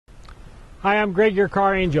Hi, I'm Greg, your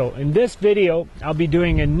car angel. In this video, I'll be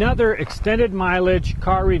doing another extended mileage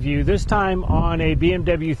car review, this time on a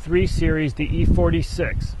BMW 3 Series, the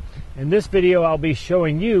E46. In this video, I'll be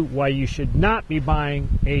showing you why you should not be buying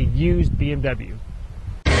a used BMW.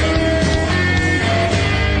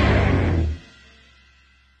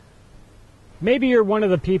 Maybe you're one of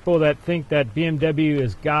the people that think that BMW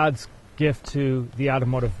is God's gift to the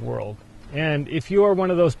automotive world. And if you are one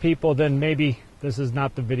of those people, then maybe this is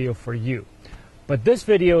not the video for you. But this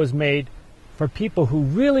video is made for people who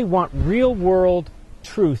really want real-world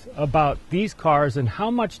truth about these cars and how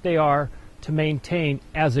much they are to maintain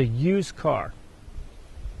as a used car.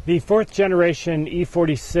 The fourth generation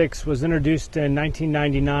E46 was introduced in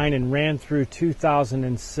 1999 and ran through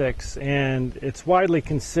 2006, and it's widely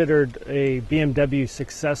considered a BMW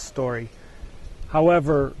success story.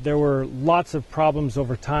 However, there were lots of problems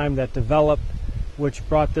over time that developed, which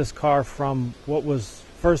brought this car from what was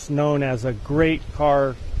first known as a great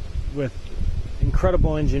car with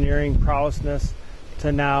incredible engineering prowessness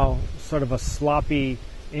to now sort of a sloppy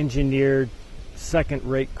engineered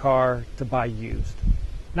second-rate car to buy used.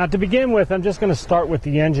 Now, to begin with, I'm just going to start with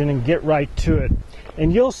the engine and get right to it.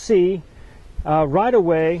 And you'll see right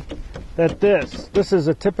away that this is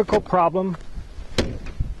a typical problem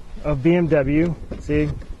of BMW. See,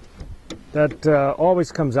 that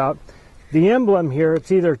always comes out. The emblem here,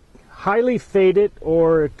 it's either highly faded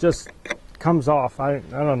or it just comes off. I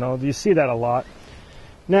don't know. You see that a lot.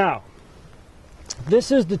 Now, this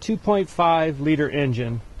is the 2.5 liter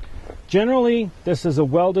engine. Generally, this is a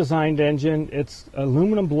well-designed engine. It's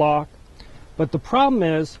aluminum block. But the problem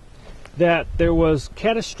is that there was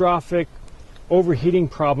catastrophic overheating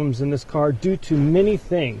problems in this car due to many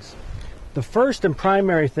things. The first and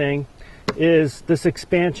primary thing is this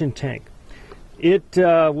expansion tank. It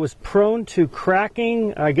was prone to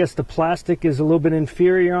cracking. I guess the plastic is a little bit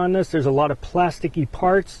inferior on this. There's a lot of plasticky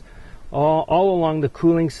parts all along the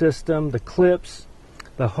cooling system, the clips,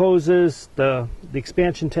 the hoses, the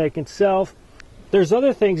expansion tank itself. There's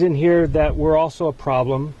other things in here that were also a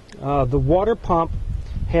problem. The water pump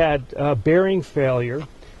had bearing failure,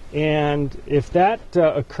 and if that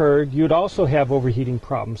occurred, you'd also have overheating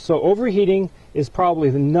problems. So overheating is probably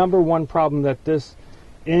the #1 problem that this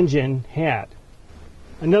engine had.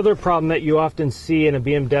 Another problem that you often see in a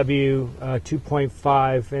BMW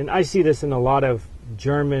 2.5, and I see this in a lot of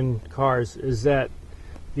German cars, is that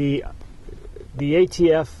the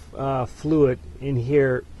ATF fluid in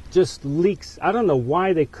here just leaks. I don't know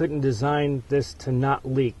why they couldn't design this to not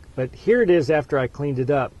leak, but here it is after I cleaned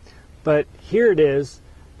it up. But here it is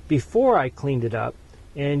before I cleaned it up,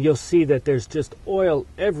 and you'll see that there's just oil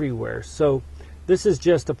everywhere. So this is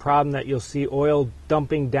just a problem that you'll see oil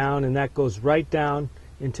dumping down, and that goes right down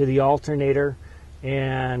into the alternator,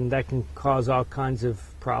 and that can cause all kinds of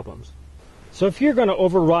problems. So if you're going to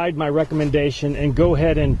override my recommendation and go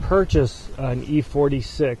ahead and purchase an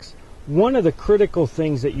E46, one of the critical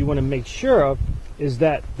things that you want to make sure of is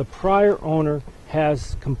that the prior owner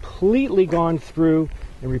has completely gone through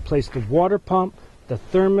and replaced the water pump, the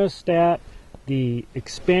thermostat, the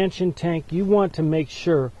expansion tank. You want to make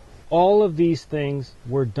sure all of these things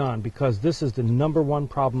were done, because this is the #1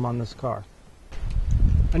 problem on this car.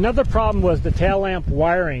 Another problem was the tail lamp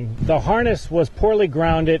wiring. The harness was poorly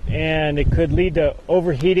grounded and it could lead to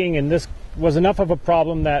overheating, and this was enough of a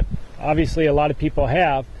problem that obviously a lot of people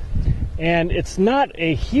have. And it's not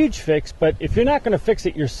a huge fix, but if you're not going to fix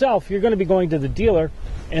it yourself, you're going to be going to the dealer,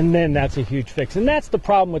 and then that's a huge fix. And that's the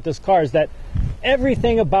problem with this car, is that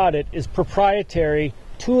everything about it is proprietary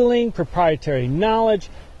tooling, proprietary knowledge.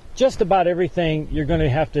 Just about everything you're going to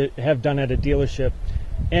have done at a dealership.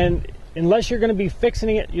 And unless you're going to be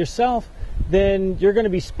fixing it yourself, then you're going to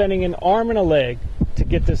be spending an arm and a leg to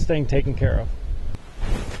get this thing taken care of.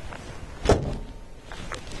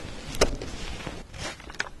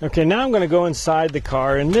 Okay, now I'm going to go inside the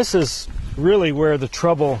car, and this is really where the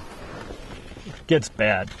trouble gets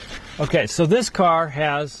bad. Okay, so this car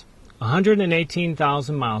has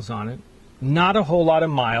 118,000 miles on it. Not a whole lot of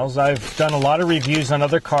miles. I've done a lot of reviews on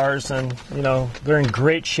other cars, and you know, they're in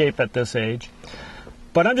great shape at this age.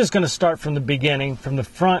 But I'm just going to start from the beginning, from the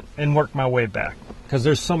front, and work my way back, because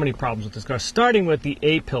there's so many problems with this car. Starting with the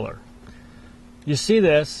A-pillar. You see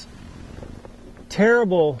this?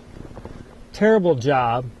 Terrible, terrible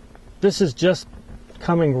job. This is just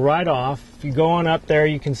coming right off. If you go on up there,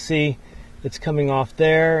 you can see it's coming off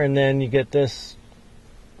there, and then you get this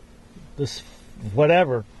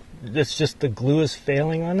whatever. It's just the glue is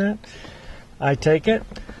failing on that, I take it.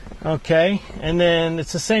 Okay, and then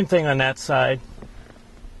it's the same thing on that side.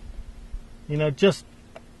 You know, just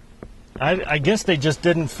I guess they just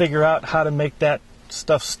didn't figure out how to make that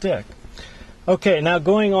stuff stick. Okay, now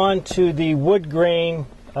going on to the wood grain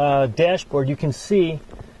dashboard, you can see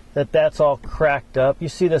that that's all cracked up. You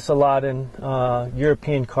see this a lot in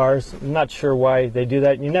European cars. I'm not sure why they do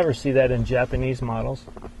that. You never see that in Japanese models.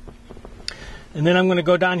 And then I'm going to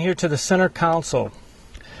go down here to the center console.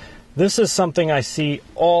 This is something I see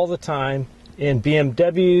all the time in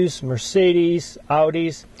BMWs, Mercedes,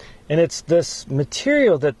 Audis, and it's this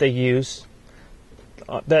material that they use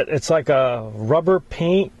that it's like a rubber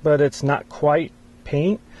paint, but it's not quite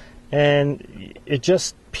paint, and it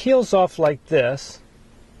just peels off like this,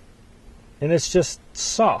 and it's just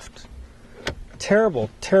soft. Terrible,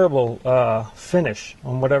 terrible finish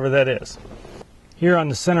on whatever that is. Here on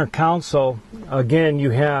the center console, again, you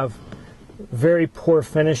have very poor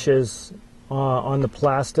finishes on the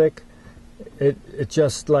plastic. It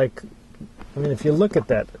just like, I mean, if you look at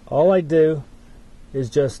that, all I do is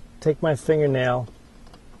just take my fingernail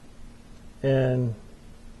and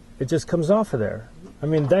it just comes off of there. I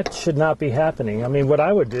mean, that should not be happening. I mean, what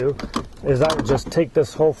I would do is I would just take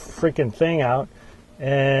this whole freaking thing out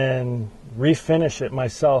and refinish it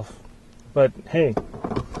myself. But hey,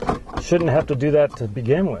 shouldn't have to do that to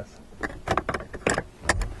begin with.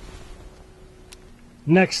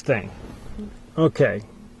 Next thing. Okay.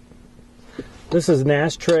 This is an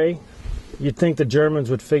ashtray. You'd think the Germans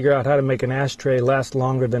would figure out how to make an ashtray last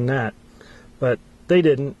longer than that, but they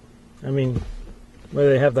didn't. I mean, where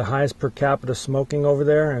they have the highest per capita smoking over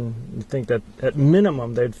there, and you think that at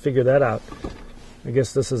minimum they'd figure that out. I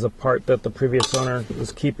guess this is a part that the previous owner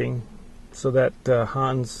was keeping so that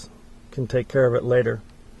Hans can take care of it later.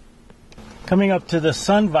 Coming up to the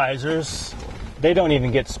sun visors, they don't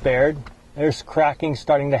even get spared. There's cracking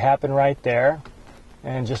starting to happen right there.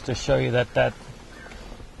 And just to show you that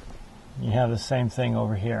you have the same thing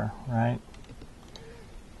over here, right?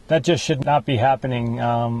 That just should not be happening.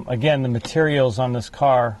 Again, the materials on this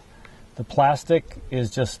car, the plastic is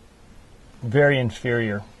just very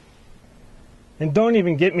inferior. And don't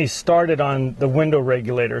even get me started on the window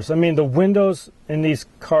regulators. I mean, the windows in these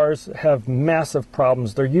cars have massive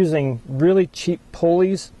problems. They're using really cheap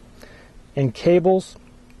pulleys and cables,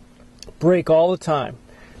 break all the time.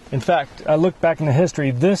 In fact, I looked back in the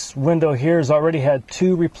history, this window here has already had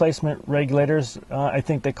 2 replacement regulators. I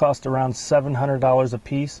think they cost around $700 a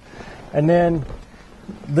piece. And then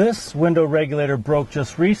this window regulator broke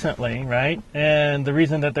just recently, right? And the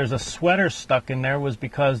reason that there's a sweater stuck in there was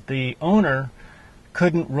because the owner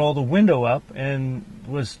couldn't roll the window up and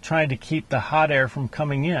was trying to keep the hot air from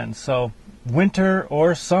coming in. So winter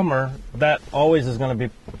or summer, that always is going to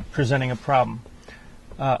be presenting a problem.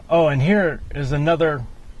 Oh, and here is another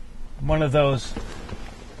one of those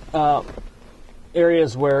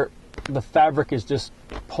areas where the fabric is just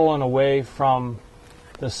pulling away from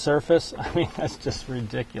the surface. I mean, that's just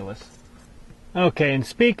ridiculous. Okay, and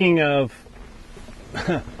speaking of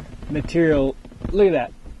material, look at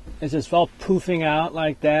that. It's just all poofing out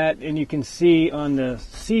like that, and you can see on the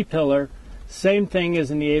C pillar, same thing as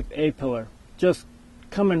in the A pillar, just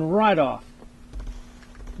coming right off.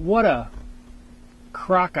 What a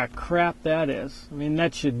crock of crap that is. I mean,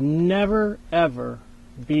 that should never ever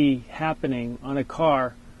be happening on a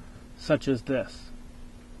car such as this.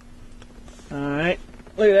 Alright,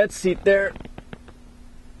 look at that seat there.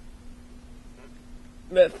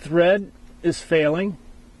 That thread is failing.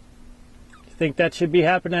 You think that should be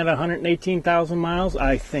happening at 118,000 miles?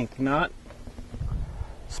 I think not.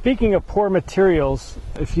 Speaking of poor materials,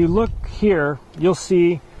 if you look here, you'll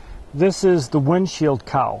see this is the windshield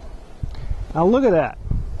cowl. Now look at that.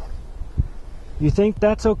 You think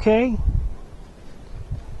that's okay?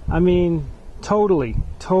 I mean, totally,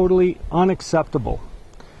 totally unacceptable.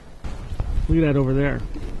 Look at that over there.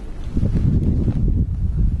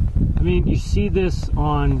 I mean, you see this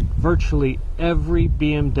on virtually every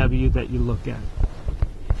BMW that you look at.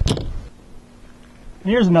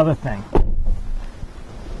 Here's another thing.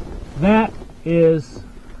 That is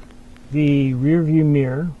the rear view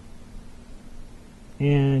mirror.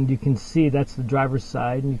 And you can see that's the driver's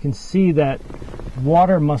side, and you can see that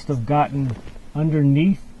water must have gotten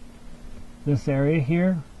underneath this area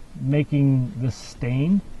here, making this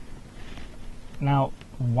stain. Now,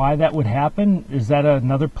 why that would happen? Is that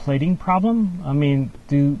another plating problem? I mean,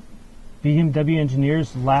 do BMW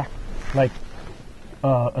engineers lack like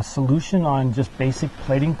a solution on just basic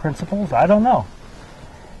plating principles? I don't know.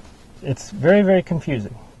 It's very, very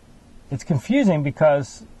confusing. It's confusing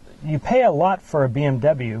because you pay a lot for a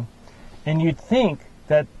BMW, and you'd think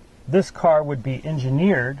that this car would be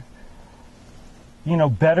engineered, you know,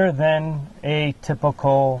 better than a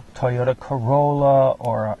typical Toyota Corolla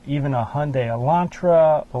or even a Hyundai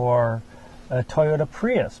Elantra or a Toyota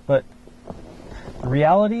Prius. But the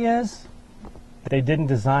reality is, they didn't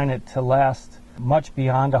design it to last much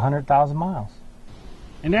beyond 100,000 miles.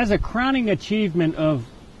 And as a crowning achievement of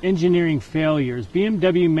engineering failures,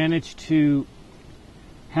 BMW managed to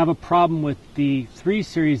have a problem with the 3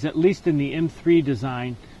 Series, at least in the M3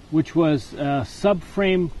 design, which was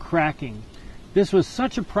subframe cracking. This was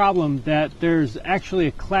such a problem that there's actually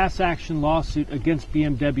a class action lawsuit against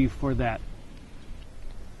BMW for that.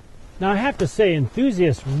 Now I have to say,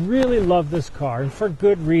 enthusiasts really love this car, and for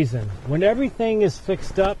good reason. When everything is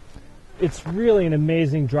fixed up, it's really an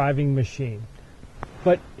amazing driving machine.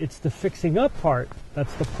 But it's the fixing up part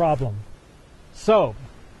that's the problem. So,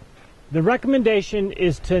 the recommendation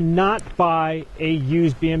is to not buy a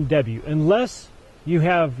used BMW. Unless you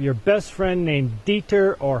have your best friend named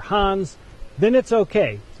Dieter or Hans, then it's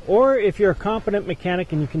okay. Or if you're a competent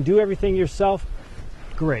mechanic and you can do everything yourself,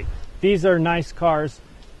 great. These are nice cars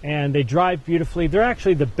and they drive beautifully. They're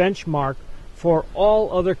actually the benchmark for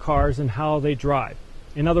all other cars and how they drive.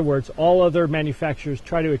 In other words, all other manufacturers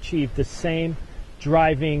try to achieve the same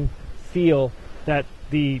driving feel that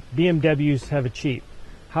the BMWs have achieved.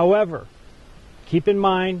 However, keep in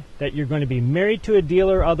mind that you're going to be married to a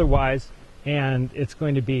dealer otherwise, and it's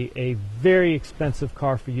going to be a very expensive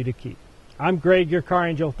car for you to keep. I'm Greg, your car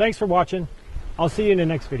angel. Thanks for watching. I'll see you in the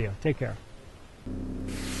next video. Take care.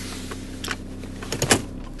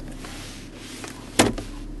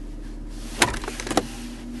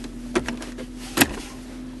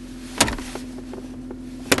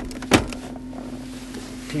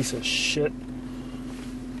 Piece of shit.